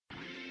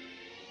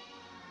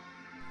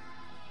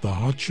the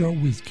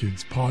Hotshot Whiz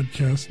Kids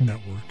Podcast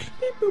Network.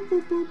 Beep, boop,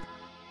 boop, boop.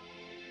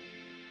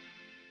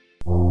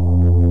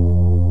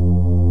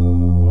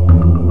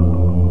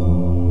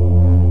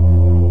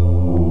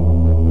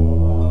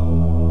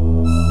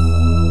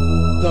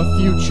 The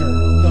future.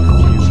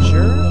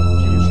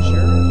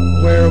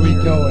 Where are we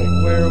going?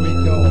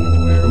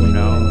 Who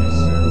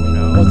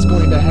knows? What's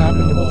going to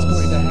happen? The Hotshot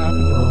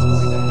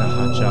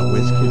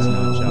Whiz Kids and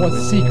Hotshot What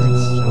Whiz secrets?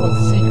 Kids. What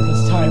secrets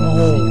does time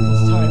hold?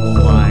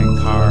 Flying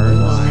cars.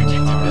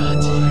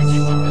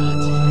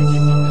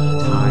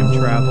 Time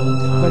travel.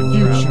 The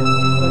future.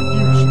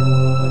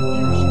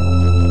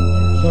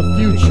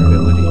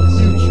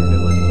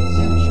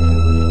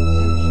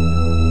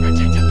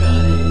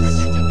 Predictability.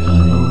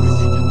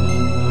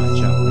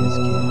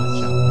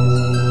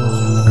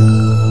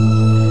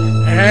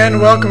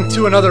 And welcome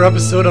to another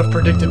episode of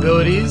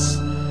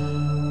Predictabilities,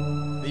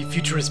 the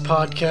Futurist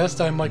Podcast.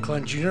 I'm Mike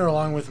Glenn Jr.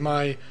 along with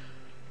my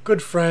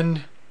good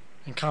friend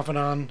and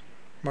confidant,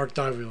 Mark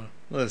Davila.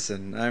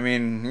 Listen, I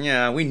mean,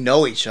 yeah, we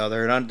know each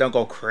other. Don't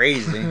go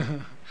crazy.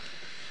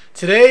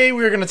 Today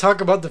we're going to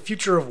talk about the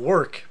future of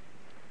work.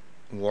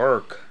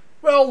 Work.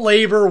 Well,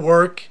 labor,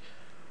 work.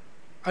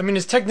 I mean,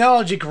 as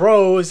technology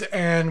grows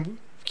and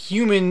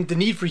the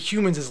need for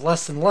humans is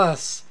less and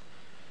less,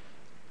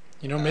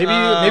 you know, maybe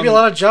a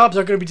lot of jobs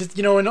are going to be just,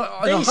 in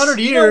 100 years.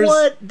 You know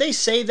what? They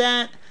say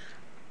that.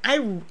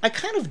 I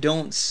kind of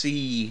don't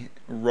see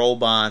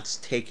robots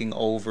taking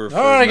over.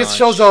 All right, I guess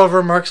show's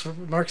over. Mark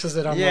says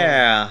it.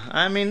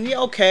 I mean, yeah,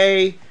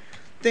 okay.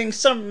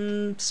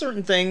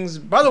 Certain things.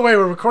 By the way,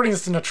 we're recording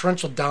this in a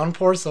torrential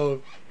downpour,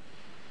 so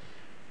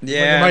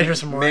yeah, you might hear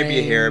some rain. Maybe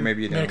you hear,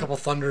 maybe you don't. Maybe a couple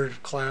thunder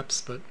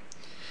claps, but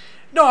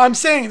no, I'm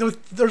saying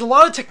there's a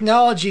lot of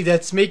technology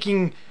that's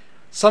making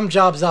some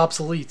jobs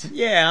obsolete.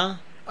 Yeah.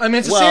 I mean,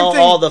 it's the same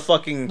thing. All the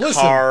fucking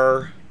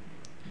car.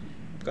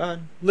 Go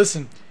ahead.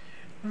 Listen,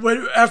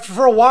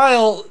 for a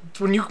while,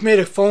 when you made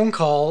a phone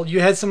call, you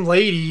had some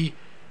lady,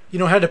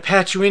 had to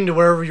patch you into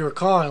wherever you were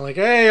calling. Like,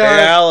 hey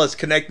Alice,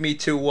 connect me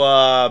to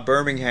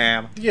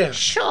Birmingham. Yeah.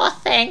 Sure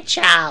thing,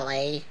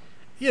 Charlie.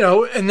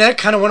 And that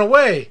kind of went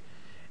away.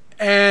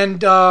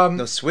 And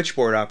no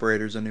switchboard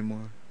operators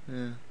anymore.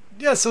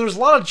 Yeah, so there's a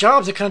lot of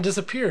jobs that kind of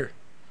disappear.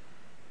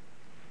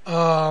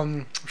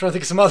 I'm trying to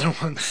think of some other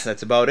ones.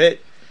 That's about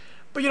it.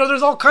 But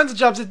there's all kinds of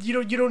jobs that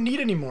you don't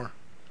need anymore.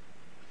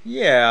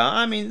 Yeah,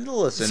 I mean,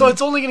 listen. So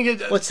it's only going to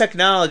get... With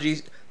technology,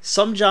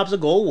 some jobs will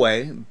go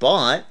away,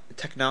 but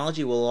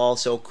technology will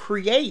also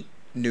create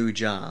new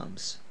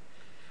jobs.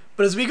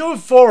 But as we go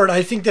forward,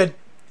 I think that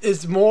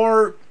as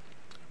more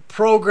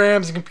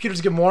programs and computers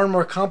get more and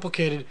more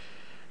complicated,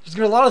 there's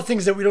going to be a lot of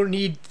things that we don't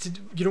need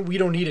we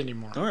don't need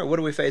anymore. All right, what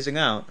are we phasing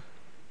out?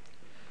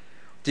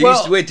 Do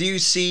you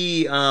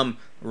see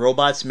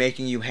robots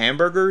making you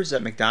hamburgers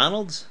at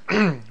McDonald's?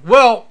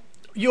 Well,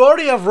 you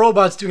already have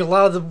robots doing a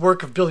lot of the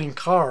work of building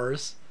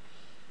cars.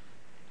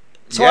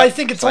 So I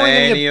think it's only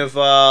going to get... of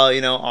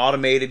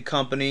automated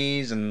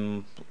companies,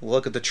 and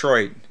look at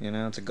Detroit.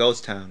 It's a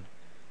ghost town.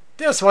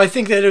 Yeah, so I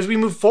think that as we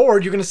move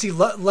forward, you're going to see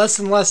less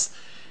and less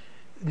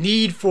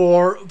need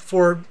for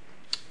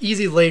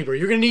easy labor. What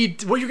you're going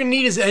to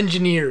need is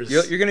engineers.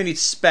 You're going to need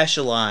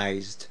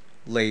specialized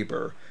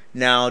labor.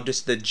 Now,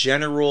 just the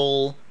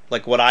general,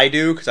 like what I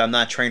do, because I'm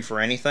not trained for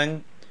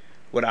anything.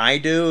 What I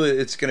do,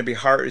 it's going to be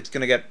hard. It's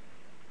going to get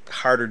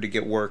harder to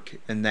get work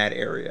in that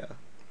area.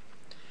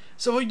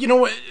 So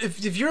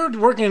if you're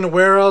working in a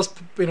warehouse,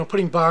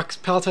 putting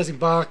palletizing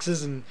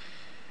boxes and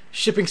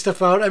shipping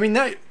stuff out, I mean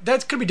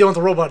that could be done with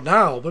a robot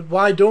now. But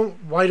why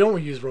don't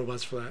we use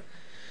robots for that?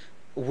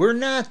 We're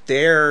not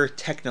there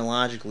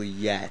technologically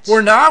yet.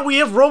 We're not. We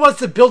have robots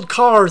that build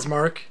cars,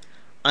 Mark.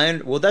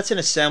 Well, that's an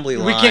assembly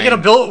line. We can't get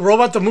a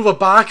robot to move a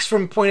box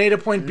from point A to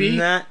point B?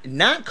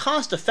 Not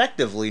cost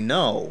effectively,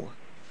 no.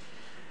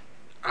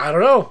 I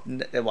don't know.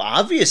 Well,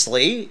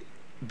 obviously,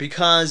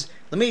 because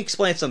let me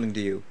explain something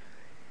to you.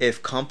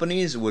 If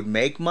companies would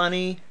make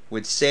money,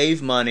 would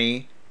save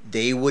money,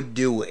 they would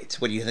do it.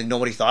 What do you think?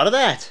 Nobody thought of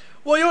that?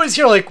 Well, you always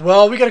hear we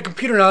got a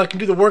computer now that can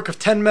do the work of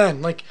 10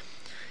 men.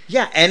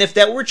 Yeah, and if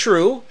that were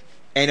true,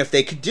 and if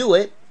they could do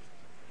it,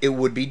 it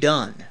would be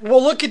done.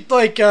 Well, look at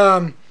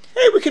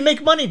hey, we can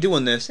make money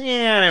doing this.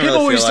 Yeah, I people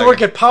really used to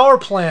work at power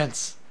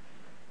plants.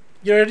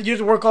 You had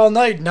to work all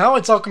night. Now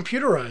it's all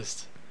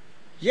computerized.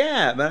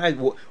 Yeah, but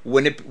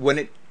when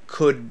it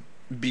could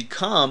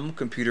become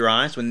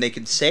computerized, when they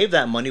could save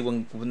that money,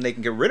 when they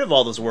can get rid of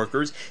all those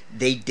workers,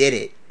 they did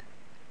it.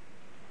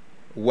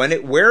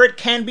 Where it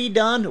can be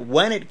done,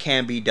 when it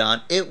can be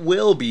done, it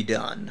will be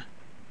done.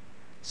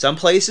 Some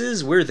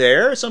places we're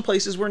there, some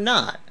places we're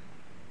not.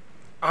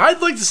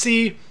 I'd like to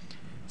see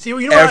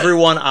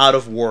everyone out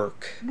of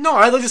work. No,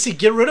 I'd like to see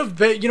get rid of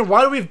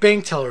why do we have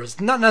bank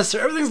tellers? Not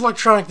necessarily. Everything's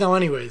electronic now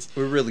anyways.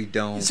 We really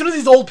don't. As soon as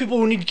these old people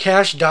who need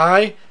cash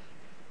die,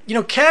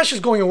 cash is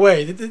going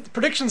away. The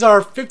predictions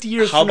are 50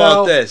 years from now. How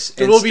about this?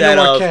 There will be no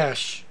more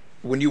cash.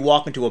 When you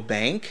walk into a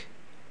bank,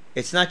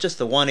 it's not just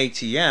the one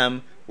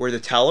ATM where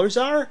the tellers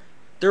are.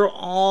 They're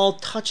all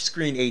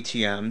touchscreen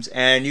ATMs,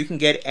 and you can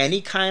get any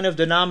kind of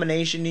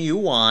denomination you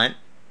want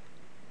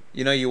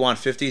You know, you want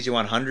 50s, you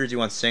want 100s, you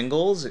want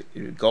singles.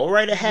 Go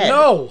right ahead.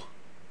 No.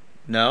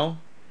 No?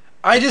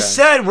 I just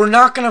said we're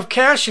not going to have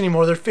cash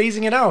anymore. They're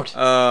phasing it out.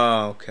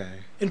 Oh, okay.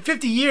 In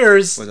 50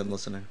 years, Wasn't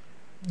listening.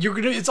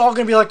 it's all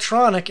going to be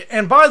electronic.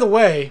 And by the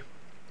way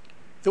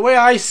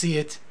I see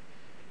it,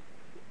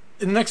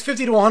 in the next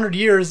 50 to 100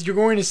 years, you're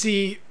going to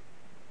see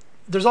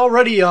there's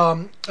already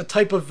a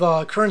type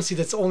of currency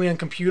that's only on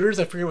computers.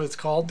 I forget what it's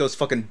called. Those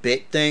fucking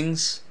bit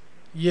things.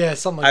 Yeah,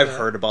 something like that. I've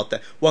heard about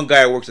that. One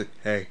guy at work's like,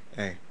 hey,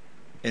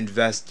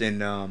 invest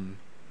in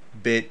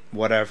bit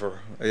whatever.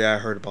 Yeah, I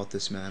heard about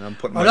this, man. I'm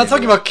not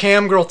talking about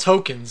cam girl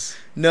tokens.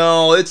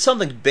 No, it's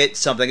something bit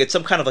something. It's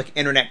some kind of like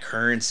internet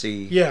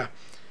currency. Yeah.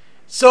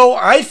 So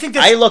I think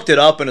that I looked it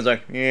up and it's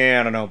like, yeah,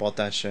 I don't know about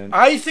that shit.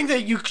 I think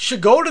that you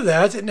should go to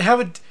that and have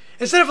it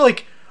instead of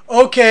like,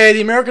 okay,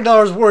 the American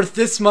dollar is worth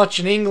this much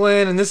in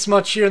England and this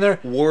much here and there.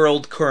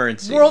 World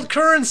currency. World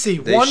currency.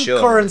 They One should.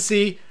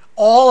 currency,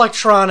 all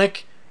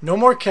electronic, no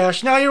more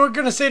cash. Now you're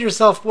going to say to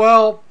yourself,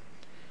 well,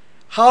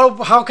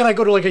 how can I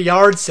go to like a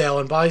yard sale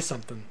and buy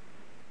something?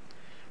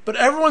 But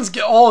everyone's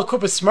all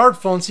equipped with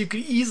smartphones, so you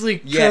could easily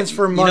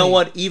transfer money. You know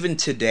what? Even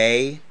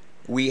today,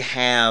 we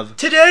have...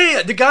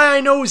 Today, the guy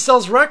I know who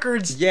sells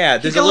records... Yeah,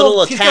 there's a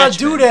little attachment.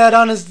 He's got a doodad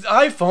on his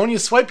iPhone. You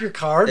swipe your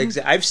card.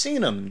 I've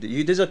seen them.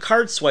 There's a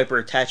card swiper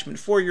attachment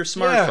for your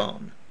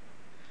smartphone.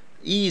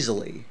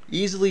 Yeah.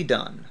 Easily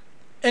done.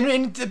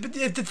 And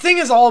the thing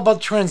is all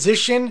about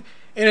transition,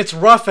 and it's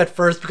rough at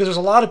first because there's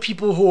a lot of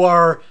people who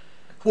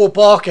will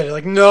balk at it.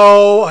 Like,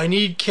 no, I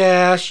need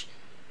cash.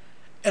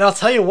 And I'll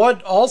tell you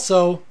what,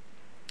 also...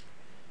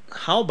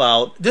 How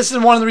about... This is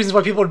one of the reasons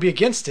why people would be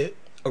against it.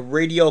 A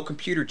radio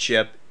computer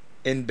chip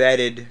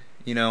embedded,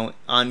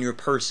 on your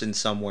person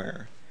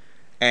somewhere.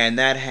 And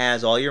that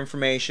has all your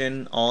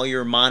information, all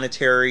your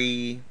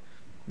monetary,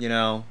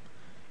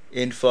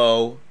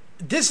 info.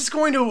 This is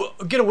going to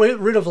get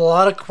rid of a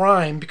lot of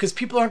crime because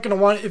people aren't going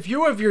to want... If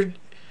you have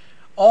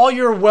all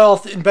your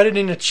wealth embedded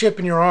in a chip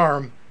in your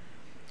arm,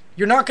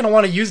 you're not going to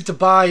want to use it to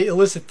buy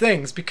illicit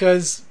things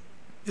because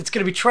it's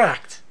going to be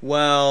tracked.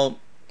 Well...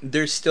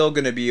 There's still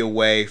going to be a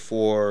way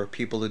for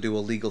people to do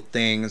illegal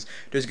things.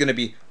 There's going to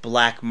be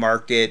black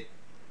market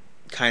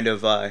kind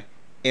of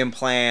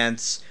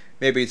implants,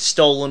 maybe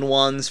stolen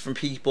ones from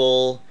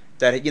people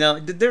that,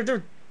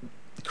 their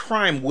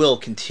crime will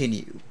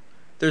continue.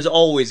 There's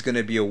always going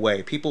to be a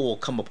way. People will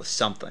come up with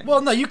something. Well,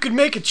 no, you could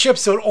make a chip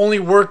so it only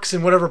works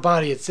in whatever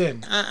body it's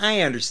in.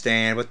 I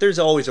understand, but there's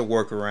always a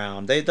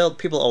workaround.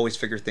 People always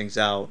figure things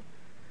out.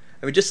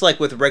 I mean, just like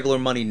with regular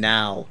money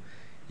now.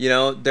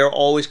 They're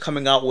always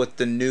coming out with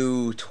the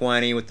new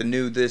 20, with the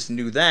new this,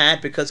 new that,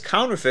 because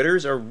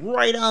counterfeiters are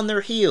right on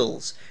their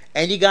heels.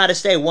 And you gotta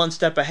stay one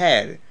step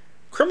ahead.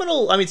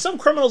 Some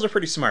criminals are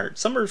pretty smart.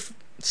 Some are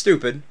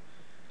stupid,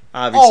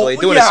 obviously,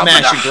 doing a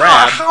smash and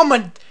grab.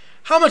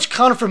 How much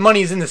counterfeit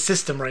money is in the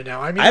system right now?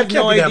 I mean, I have it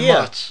can't no be idea.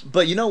 that much.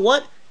 But you know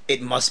what?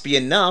 It must be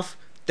enough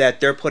that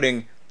they're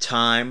putting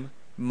time,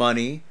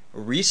 money,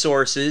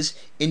 resources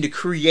into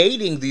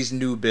creating these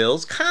new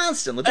bills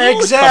constantly. They're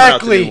always coming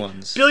out with Exactly. new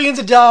ones. Billions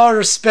of dollars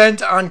are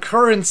spent on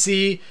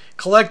currency,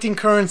 collecting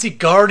currency,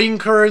 guarding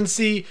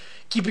currency,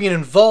 keeping it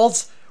in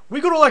vaults. We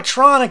go to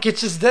electronic,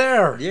 it's just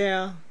there.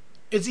 Yeah.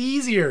 It's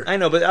easier. I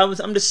know, but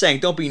I'm just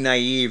saying, don't be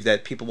naive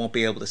that people won't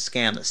be able to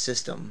scam the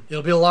system.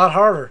 It'll be a lot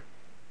harder.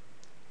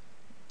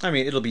 I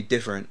mean, it'll be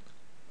different.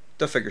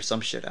 They'll figure some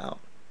shit out.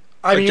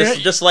 I mean,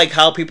 just like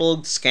how people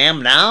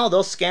scam now,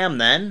 they'll scam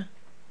then.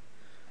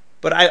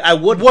 But I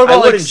would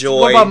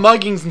enjoy. What about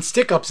muggings and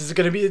stick-ups? It's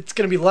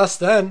gonna be less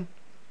then.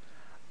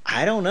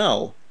 I don't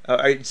know.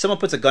 Someone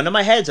puts a gun to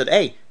my head and said,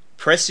 "Hey,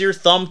 press your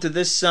thumb to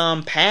this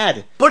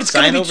pad." But it's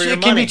Sign over your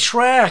it can money." be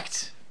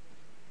tracked.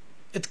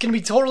 It's gonna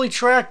be totally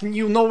tracked, and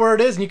you'll know where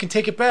it is, and you can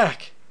take it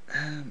back.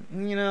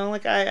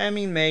 I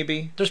mean,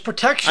 maybe. There's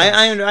protection.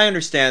 I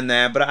understand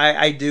that, but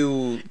I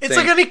do. It's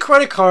like any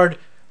credit card.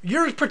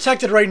 You're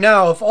protected right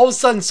now. If all of a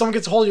sudden someone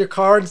gets a hold of your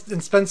card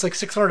and spends like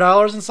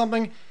 $600 on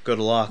something, good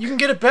luck. you can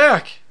get it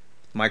back.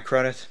 My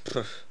credit.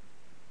 Pff.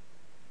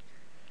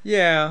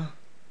 Yeah.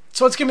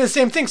 So it's gonna be the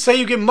same thing. Say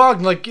you get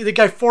mugged, like the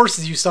guy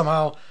forces you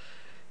somehow.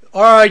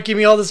 All right, give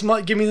me all this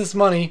give me this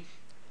money.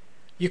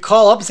 You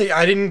call up and say,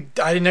 I didn't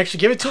actually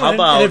give it to him,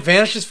 and it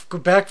vanishes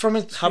back from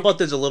it. How about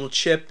there's a little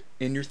chip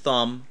in your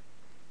thumb,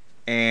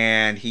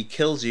 and he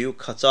kills you,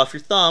 cuts off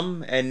your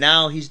thumb, and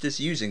now he's just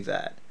using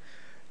that.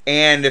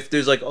 And if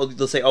there's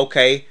they'll say,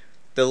 okay,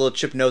 the little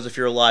chip knows if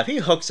you're alive. He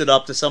hooks it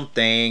up to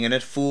something, and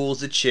it fools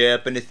the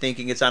chip into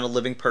thinking it's on a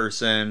living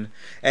person.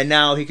 And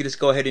now he can just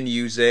go ahead and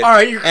use it. All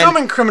right, your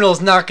common criminal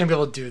is not going to be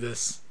able to do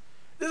this.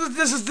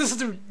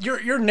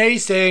 Your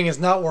naysaying is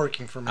not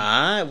working for me.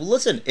 Well,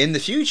 listen, in the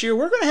future,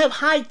 we're going to have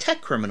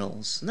high-tech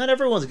criminals. Not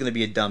everyone's going to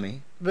be a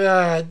dummy.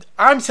 But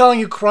I'm telling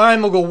you,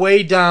 crime will go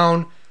way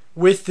down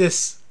with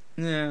this.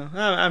 Yeah,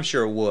 I'm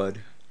sure it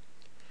would.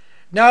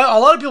 Now, a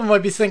lot of people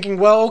might be thinking,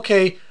 well,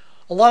 okay,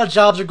 a lot of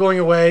jobs are going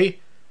away.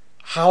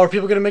 How are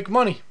people going to make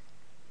money?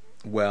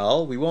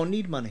 Well, we won't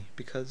need money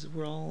because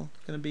we're all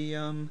going to be, it's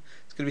going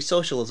to be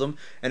socialism,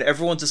 and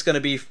everyone's just going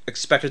to be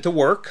expected to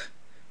work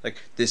Like,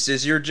 this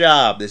is your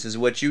job. This is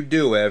what you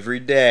do every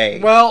day.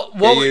 Well,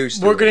 Get used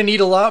to we're it. going to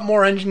need a lot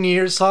more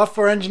engineers,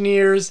 software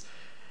engineers,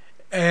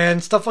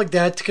 and stuff like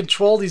that to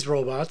control these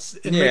robots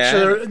and make Yeah.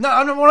 sure.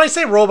 No, when I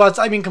say robots,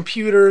 I mean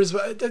computers.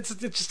 But it's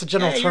just a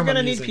general Yeah, term. you're gonna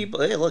I'm need using.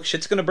 people. Hey, look,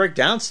 shit's gonna break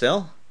down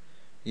still.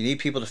 You need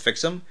people to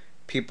fix them,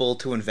 people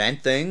to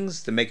invent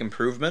things, to make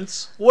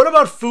improvements. What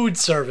about food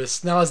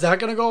service? Now, is that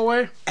going to go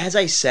away? As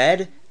I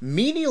said,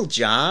 menial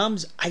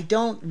jobs, I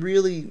don't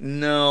really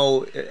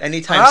know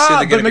anytime soon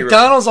they're But gonna be.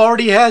 McDonald's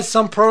already has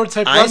some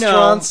prototype I know,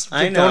 restaurants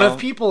I that don't know. have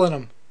people in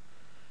them.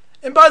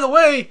 And by the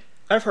way,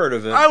 I've heard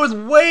of it. I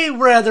would way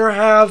rather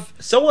have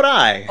So would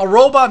I. a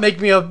robot make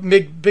me a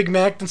Big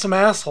Mac than some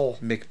asshole.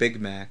 McBig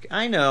Mac.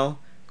 I know.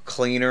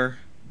 Cleaner,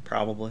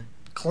 probably.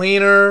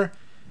 Cleaner,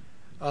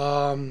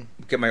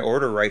 Get my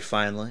order right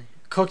finally.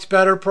 cooked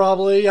better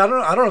probably. I don't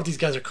know if these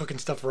guys are cooking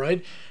stuff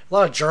right. A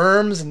lot of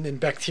germs and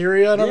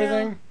bacteria and Yeah.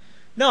 everything.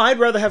 No, I'd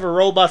rather have a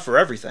robot for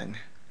everything.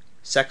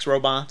 Sex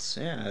robots.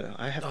 Yeah,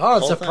 I have. Oh, the whole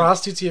instead of thing.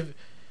 prostitutes,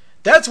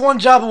 that's one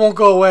job that won't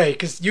go away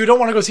because you don't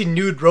want to go see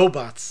nude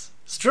robots.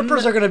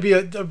 Strippers are going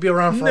to be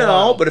around for a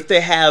while. No, but if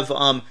they have,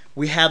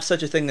 we have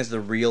such a thing as the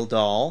real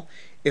doll.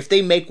 If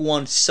they make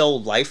one so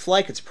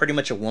lifelike, it's pretty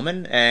much a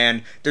woman,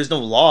 and there's no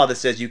law that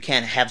says you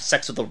can't have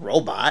sex with a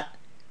robot.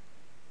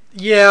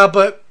 Yeah,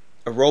 but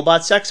A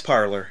robot sex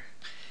parlor.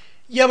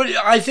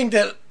 I think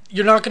that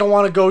you're not going to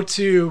want to go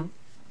to.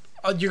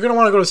 You're going to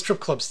want to go to strip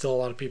clubs still. A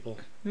lot of people.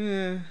 I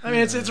mean,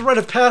 it's a rite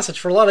of passage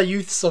for a lot of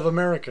youths of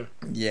America.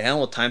 Yeah,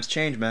 well, times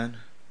change, man.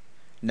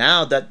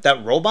 Now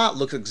that robot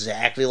looks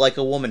exactly like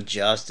a woman,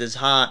 just as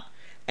hot,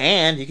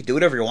 and you can do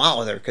whatever you want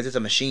with her because it's a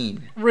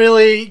machine.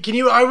 Really?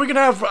 Are we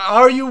gonna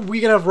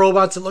have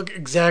robots that look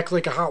exactly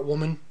like a hot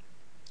woman?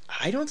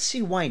 I don't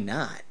see why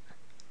not.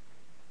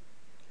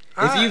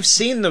 Ah. If you've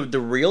seen the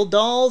real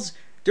dolls,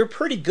 they're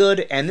pretty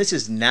good, and this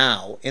is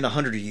now in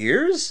 100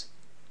 years.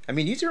 I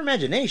mean, use your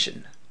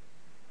imagination.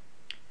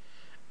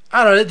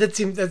 I don't know. That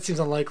seems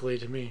unlikely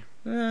to me.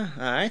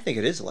 I think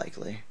it is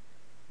likely.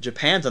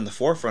 Japan's on the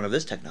forefront of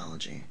this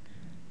technology.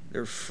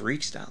 They're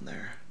freaks down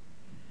there.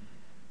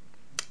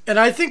 And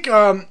I think,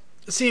 you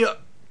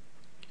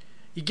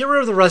get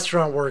rid of the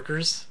restaurant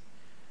workers.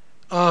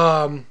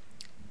 You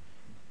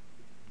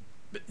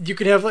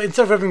could have,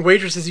 instead of having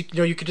waitresses, you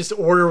could just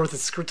order with a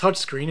touch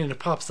screen and it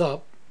pops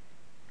up.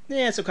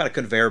 Yeah, some kind of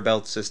conveyor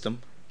belt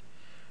system.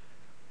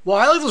 Well,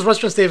 I like those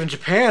restaurants they have in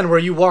Japan where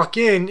you walk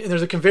in and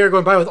there's a conveyor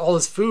going by with all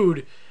this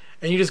food,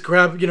 and you just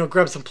grab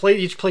some plate.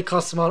 Each plate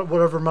costs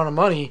whatever amount of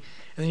money,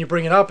 and then you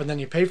bring it up and then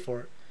you pay for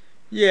it.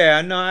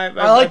 Yeah, no, I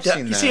like I've that.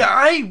 seen You that. see,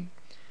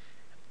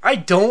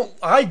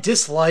 I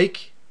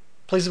dislike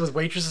places with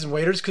waitresses and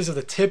waiters because of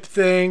the tip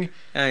thing,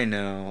 I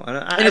know,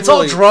 and it's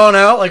all drawn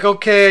out. Like,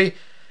 okay,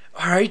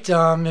 all right,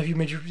 have you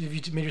made your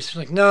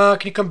like, no,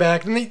 can you come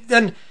back? And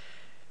then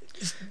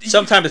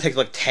Sometimes it takes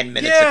like 10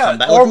 minutes to Yeah, come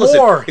back. or Listen,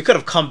 more. It could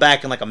have come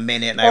back in like a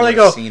minute, and I or would they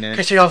have go, seen can it.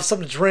 I show you off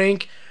something to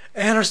drink?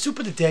 And our soup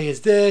of the day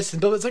is this,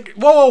 and it's like,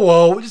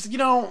 whoa, just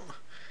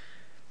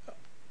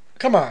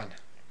come on.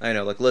 I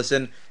know. Like,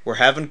 listen, we're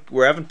having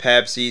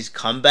Pepsis.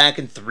 Come back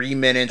in 3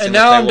 minutes. And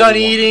we'll now tell I'm you what done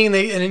we want. eating, and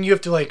then you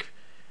have to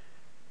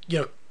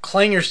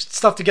clang your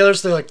stuff together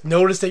so they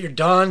notice that you're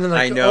done. And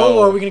I know.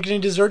 oh, are we gonna get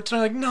any dessert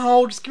tonight? Like,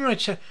 no, just give me my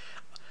check.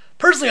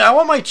 Personally, I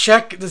want my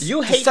check the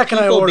You the hate second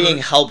I people order. being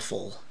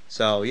helpful.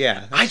 So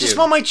yeah, I just you.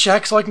 want my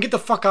check so I can get the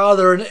fuck out of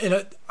there.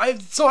 And I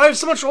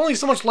have only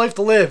so much life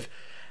to live,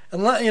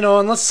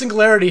 unless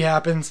singularity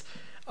happens,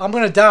 I'm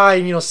gonna die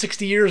in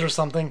 60 years or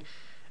something.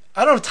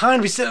 I don't have time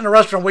to be sitting in a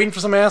restaurant waiting for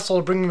some asshole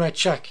to bring me my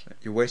check.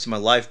 You're wasting my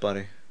life,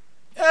 buddy.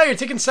 Yeah, you're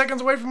taking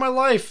seconds away from my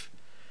life.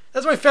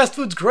 That's why fast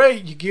food's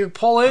great. You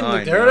pull in,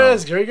 I there know. it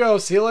is. There you go.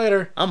 See you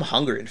later. I'm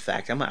hungry. In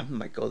fact, I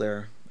might go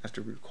there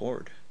after we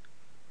record.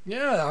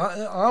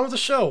 Yeah, on with the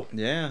show.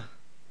 Yeah,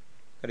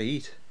 gotta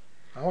eat.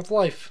 On with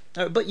life.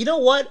 But you know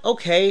what?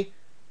 Okay,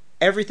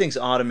 everything's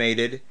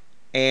automated,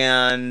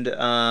 and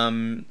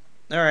all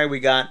right, we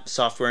got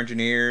software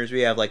engineers.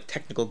 We have like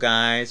technical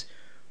guys.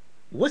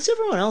 What's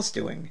everyone else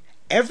doing?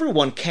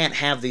 Everyone can't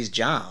have these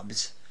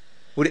jobs.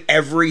 Would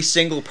every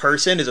single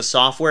person is a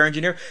software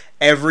engineer?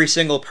 Every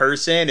single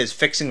person is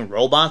fixing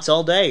robots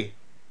all day?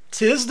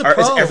 See, this is the Is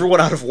problem. everyone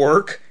out of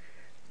work?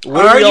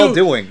 What are we all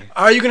doing?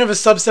 Are you going to have a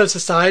subset of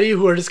society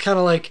who are just kind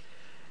of like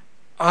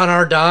on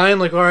our dime?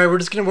 Like, all right, we're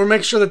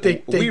making sure that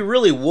they We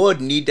really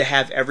would need to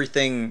have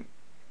everything.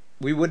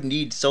 We would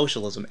need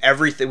socialism.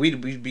 Everything.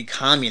 We'd be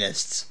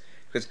communists.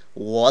 Because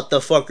what the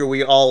fuck are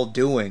we all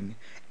doing?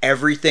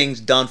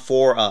 Everything's done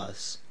for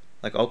us.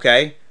 Like,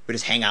 okay, we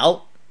just hang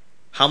out?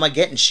 How am I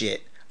getting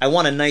shit? I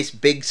want a nice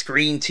big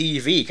screen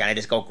TV. Can I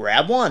just go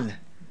grab one?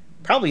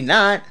 Probably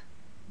not.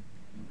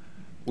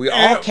 We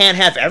all can't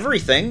have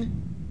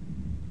everything.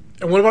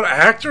 And what about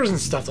actors and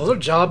stuff? Those are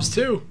jobs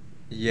too.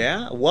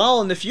 Yeah,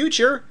 well, in the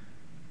future,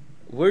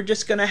 we're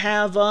just gonna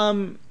have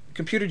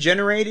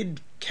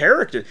computer-generated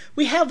characters.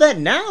 We have that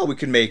now. We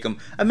can make them.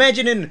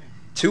 Imagine in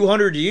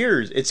 200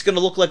 years, it's gonna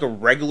look like a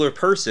regular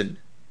person,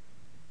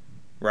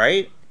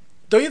 right?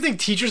 Don't you think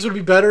teachers would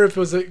be better if it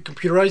was a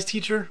computerized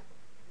teacher?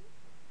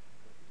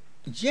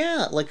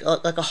 Yeah, like a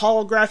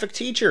holographic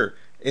teacher.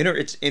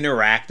 It's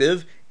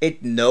interactive.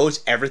 It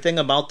knows everything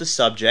about the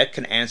subject,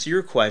 can answer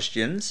your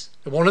questions.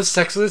 It won't have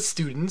sex with its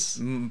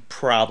students.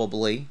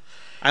 Probably.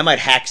 I might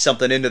hack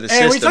something into the And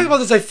system. we talked about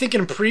this, I think,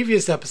 in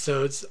previous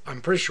episodes.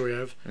 I'm pretty sure we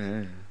have.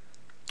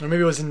 Or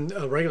maybe it was in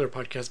a regular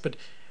podcast. But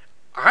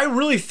I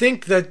really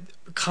think that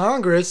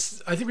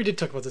Congress, I think we did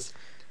talk about this.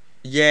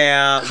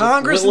 Yeah,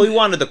 Congress we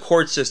wanted the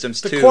court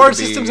systems too. The court to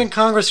be- systems in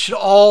Congress should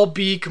all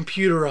be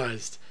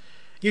computerized.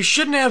 You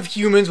shouldn't have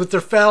humans with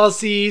their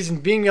fallacies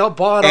and being out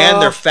bought and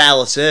off. their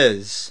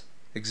phalluses.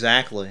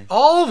 Exactly.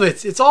 All of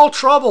it. It's all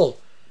trouble.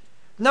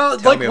 Now,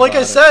 Tell me like I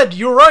about it. said,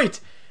 you're right.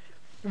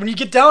 When you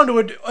get down to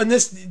it, in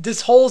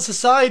this whole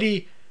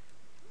society,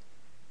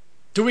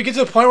 do we get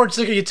to the point where it's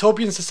like a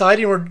utopian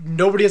society where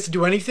nobody has to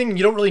do anything and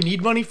you don't really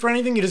need money for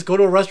anything? You just go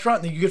to a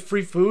restaurant and you get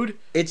free food?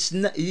 It's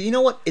you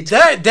know what? It's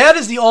That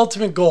is the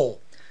ultimate goal.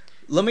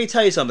 Let me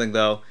tell you something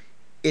though.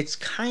 It's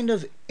kind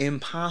of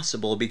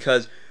impossible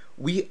because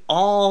we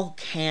all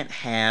can't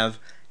have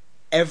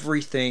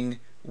everything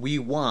we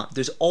want.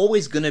 There's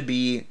always going to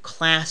be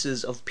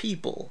classes of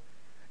people.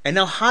 And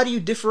now how do you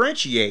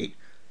differentiate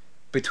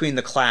between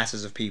the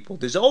classes of people?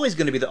 There's always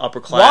going to be the upper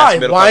class. Why?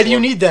 middle Why class, do you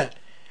lower- need that?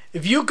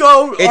 If you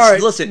go... It's all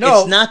right, listen, no,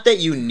 it's not that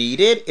you need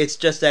it, it's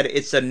just that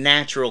it's a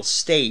natural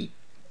state.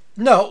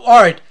 No,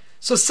 all right.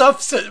 So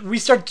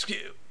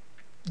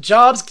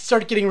jobs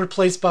start getting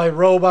replaced by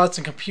robots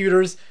and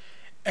computers,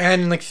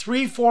 and in like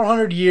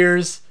 300-400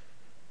 years,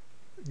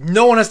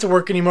 no one has to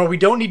work anymore. We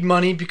don't need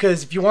money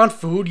because if you want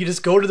food, you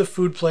just go to the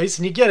food place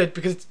and you get it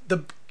because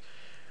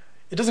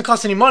it doesn't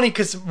cost any money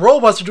because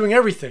robots are doing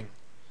everything.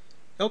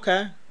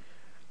 Okay.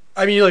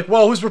 I mean, you're like,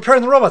 well, who's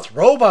repairing the robots?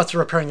 Robots are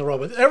repairing the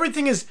robots.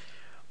 Everything is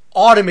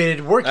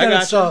automated, working I on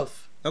gotcha.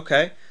 itself.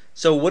 Okay.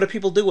 So what do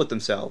people do with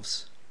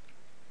themselves?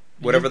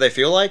 Whatever they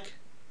feel like?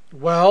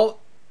 Well,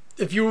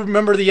 if you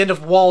remember the end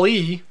of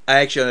Wall-E, I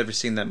actually have never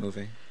seen that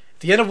movie.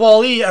 the end of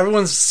Wall-E,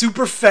 everyone's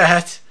super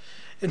fat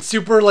and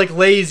super like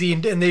lazy,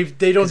 and they don't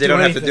They do don't have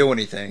anything. to do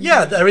anything.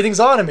 Yeah, everything's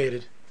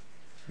automated,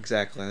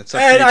 Exactly. That's a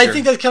and I future.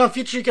 think that's the kind of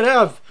future you could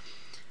have.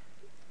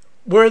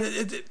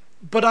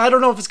 But I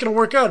don't know if it's going to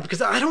work out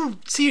because I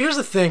don't see. Here's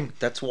the thing.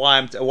 That's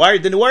why why are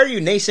you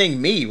naysaying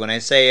me when I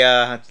say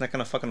it's not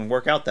gonna fucking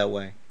work out that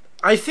way?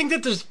 I think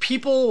that there's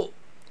people,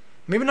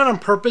 maybe not on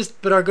purpose,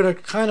 but are going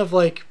to kind of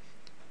like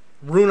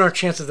ruin our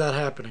chances of that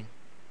happening.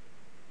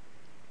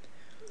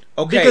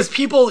 Okay. Because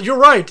people, you're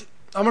right.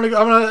 I'm gonna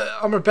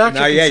backtrack.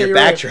 now, and yeah, say you're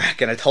right.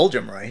 backtracking. I told you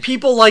I'm right.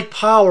 People like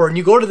power, and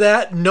you go to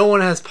that, no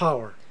one has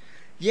power.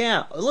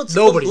 Yeah.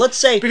 Nobody. Let's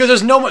say because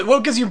there's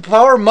what gives you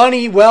power,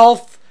 money,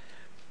 wealth,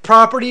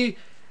 property.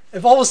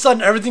 If all of a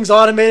sudden everything's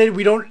automated,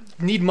 we don't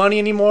need money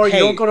anymore. hey,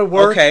 you don't go to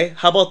work. Okay.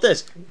 How about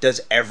this?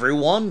 Does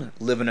everyone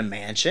live in a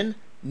mansion?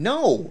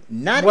 No,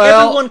 not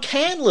Well- everyone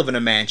can live in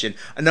a mansion.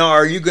 Now,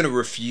 are you going to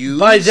refuse?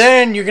 By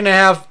then, you're gonna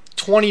have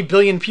 20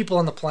 billion people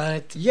on the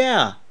planet.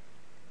 Yeah.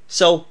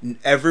 So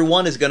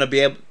everyone is going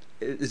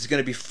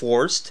to be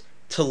forced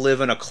to live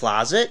in a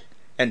closet,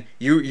 and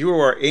you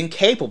are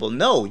incapable.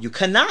 No, you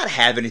cannot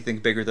have anything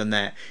bigger than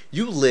that.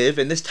 You live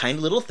in this tiny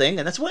little thing,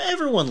 and that's where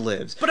everyone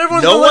lives. But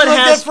everyone's no been one living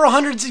like has. that for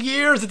hundreds of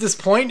years at this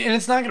point, and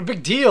it's not a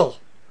big deal.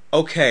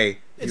 Okay.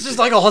 It's just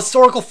like a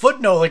historical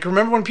footnote. Like,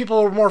 remember when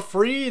people were more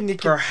free and they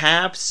could...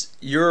 Perhaps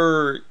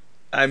you're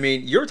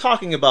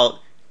talking about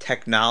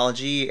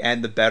technology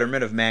and the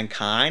betterment of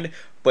mankind,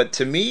 but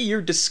to me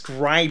you're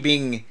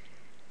describing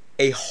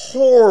a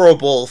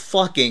horrible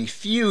fucking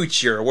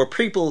future where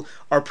people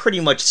are pretty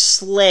much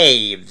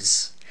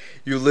slaves.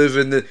 You live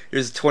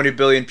there's 20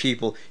 billion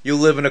people. You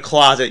live in a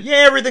closet. Yeah,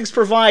 everything's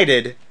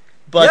provided.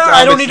 But Yeah,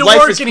 I don't need to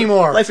work is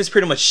anymore. Life is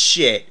pretty much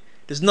shit.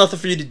 There's nothing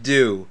for you to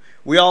do.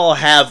 We all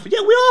have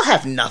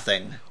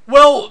nothing.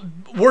 Well,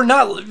 we're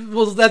not...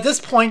 Well, at this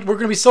point, we're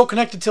going to be so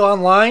connected to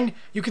online,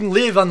 you can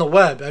live on the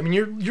web. I mean,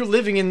 you're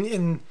living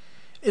in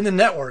the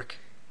network.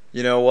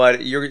 You know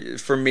what?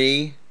 For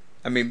me,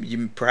 I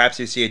mean, perhaps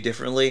you see it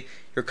differently.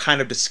 You're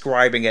kind of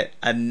describing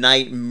a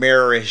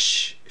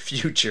nightmarish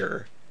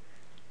future.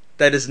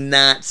 That does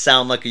not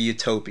sound like a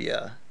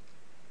utopia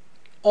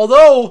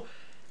Although,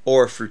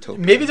 or a fruitopia.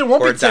 maybe there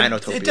won't or be... a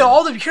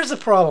dinotopia. Here's the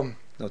problem.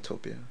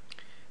 Notopia.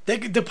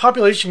 The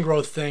population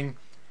growth thing.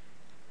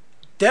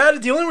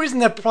 The only reason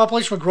that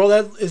population would grow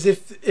that is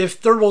if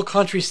third world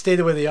countries stay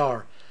the way they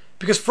are.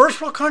 Because first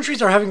world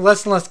countries are having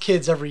less and less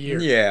kids every year.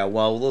 Yeah,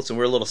 well, listen,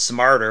 we're a little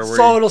smarter.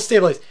 So it'll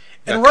stabilize.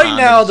 And got right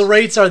now, condoms. the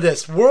rates are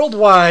this.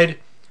 Worldwide,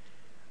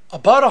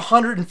 about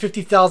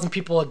 150,000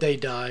 people a day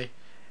die.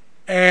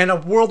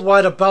 And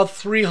worldwide, about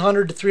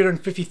 300 to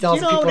 350,000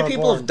 you know how people many are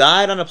people born. have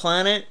died on the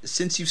planet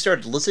since you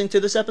started listening to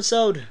this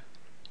episode?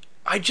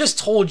 I just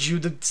told you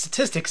the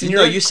statistics. And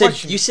No, you're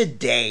you said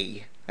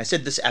day. I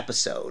said this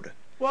episode.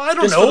 Well, I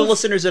don't Just know. for the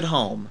listeners at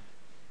home.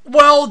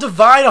 Well,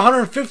 divide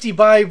 150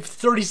 by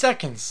 30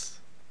 seconds.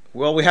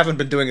 Well, we haven't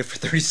been doing it for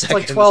 30 It's seconds.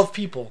 like 12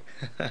 people.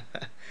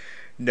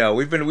 No,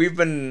 we've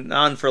been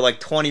on for like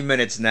 20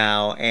 minutes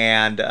now,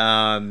 and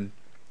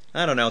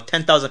I don't know,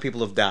 10,000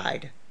 people have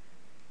died.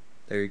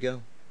 There you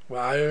go.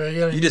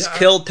 Well, You just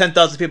killed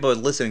 10,000 people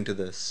listening to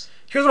this.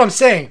 Here's what I'm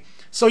saying.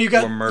 So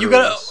We're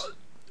murderers.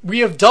 we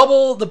have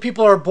double the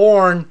people are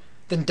born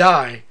than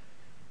die.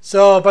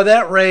 So by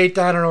that rate,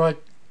 I don't know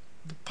what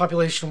the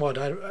population. What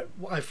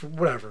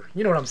whatever.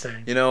 You know what I'm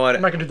saying. You know what?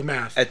 I'm not gonna do the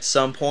math. At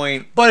some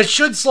point, But it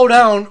should slow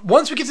down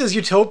once we get to this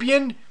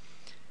utopian.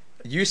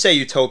 you say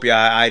utopia.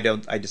 I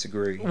don't. I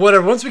disagree.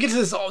 Whatever. Once we get to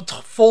this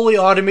fully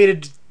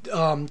automated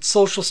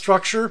social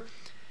structure,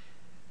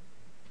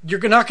 you're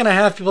not going to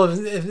have people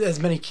as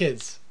many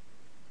kids.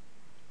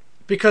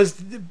 Because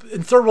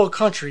in third world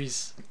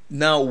countries...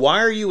 Now, why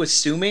are you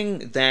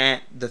assuming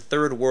that the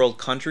third world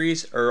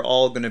countries are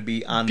all going to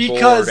be on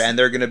Because board and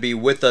they're going to be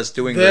with us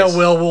doing this?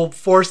 We'll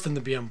force them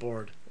to be on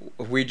board.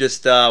 We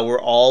just,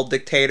 we're all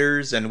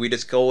dictators and we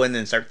just go in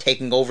and start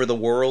taking over the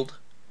world?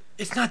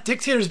 It's not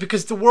dictators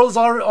because the world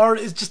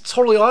is just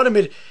totally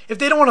automated. If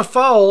they don't want to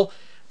follow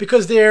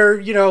because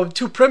they're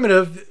too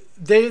primitive,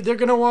 they're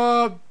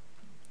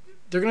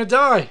gonna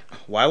die.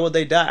 Why would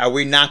they die? Are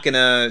we not going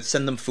to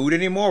send them food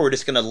anymore? We're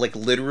just going to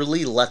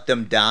literally let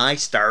them die,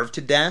 starve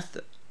to death?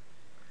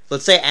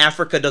 Let's say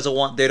Africa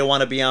they don't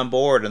want to be on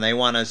board and they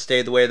want to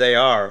stay the way they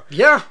are.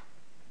 Yeah.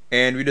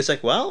 And we just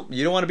well,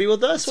 you don't want to be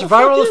with us?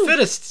 Survival Well, of the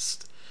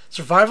fittest.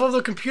 Survival of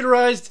the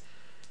computerized.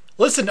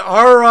 Listen,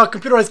 our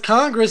computerized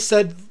Congress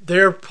said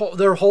they're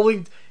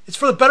holding. It's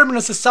for the betterment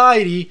of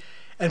society,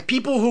 and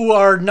people who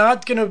are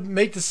not going to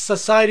make the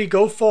society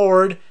go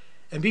forward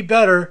and be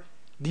better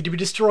need to be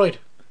destroyed.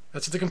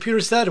 That's what the computer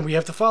said, and we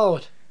have to follow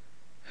it.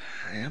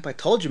 Yeah, but I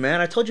told you,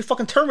 man. I told you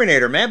fucking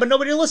Terminator, man, but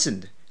nobody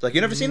listened.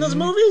 You never seen those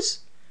movies?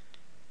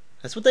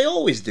 That's what they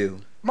always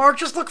do. Mark,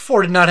 just look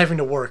forward to not having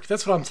to work.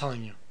 That's what I'm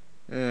telling you.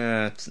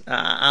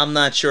 I'm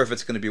not sure if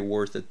it's going to be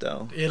worth it,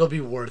 though. It'll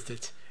be worth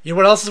it. You know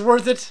what else is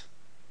worth it?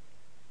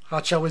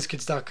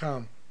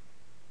 HotshotWhizKids.com.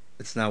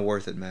 It's not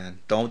worth it, man.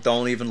 Don't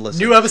even listen.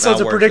 New episodes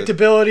of It's not worth it.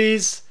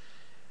 Predictabilities.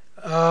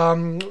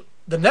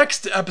 The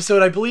next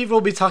episode, I believe,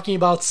 we'll be talking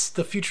about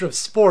the future of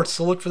sports,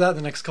 so look for that in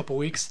the next couple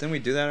weeks. Didn't we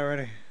do that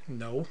already?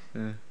 No.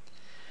 Yeah.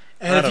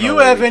 I And if don't you know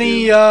what have we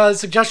any do.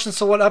 suggestions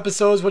for what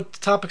episodes, what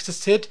topics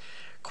to hit,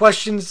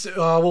 questions,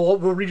 we'll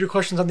read your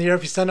questions on the air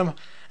if you send them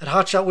at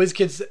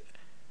HotshotWhizKids.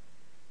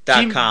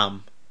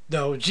 .com.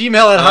 No,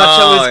 Gmail at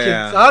HotshotWhizKids.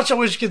 yeah.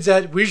 HotshotWhizKids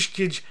at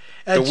WishKids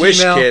at The Gmail.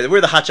 Wish Kid.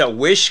 We're the Hotshot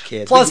Wish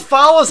Kids. Plus,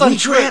 follow us on we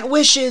Twitter. grant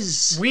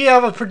wishes. We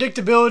have a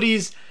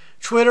Predictabilities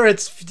Twitter.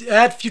 It's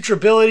at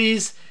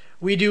Futurabilities.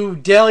 We do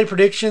daily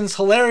predictions,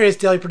 hilarious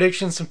daily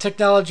predictions, some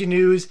technology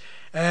news,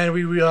 and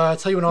we tell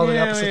you when all the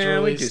episodes are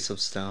we released. do some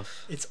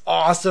stuff. It's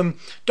awesome.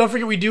 Don't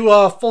forget we do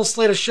a full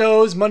slate of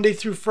shows Monday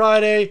through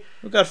Friday.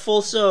 We got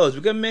full shows. We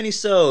got mini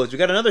shows. We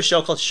got another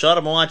show called Shut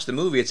Up and Watch the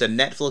Movie. It's a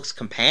Netflix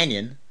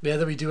companion. Yeah,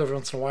 that we do every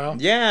once in a while.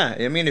 Yeah,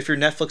 I mean, if your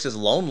Netflix is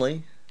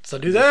lonely, So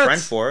do there's a that.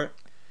 friend for it.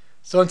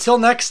 So until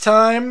next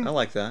time, I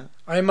like that.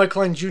 I am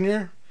Michael Lang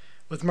Jr.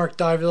 with Mark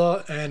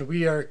Davila, and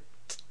we are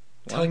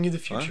telling you the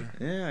future.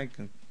 What? Yeah, I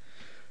can.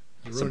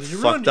 You Some ruined- you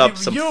fucked ruined- up, you-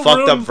 some you fucked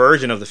up ruined-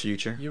 version of the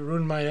future. You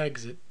ruined my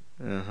exit.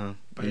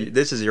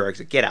 This is your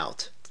exit. Get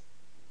out.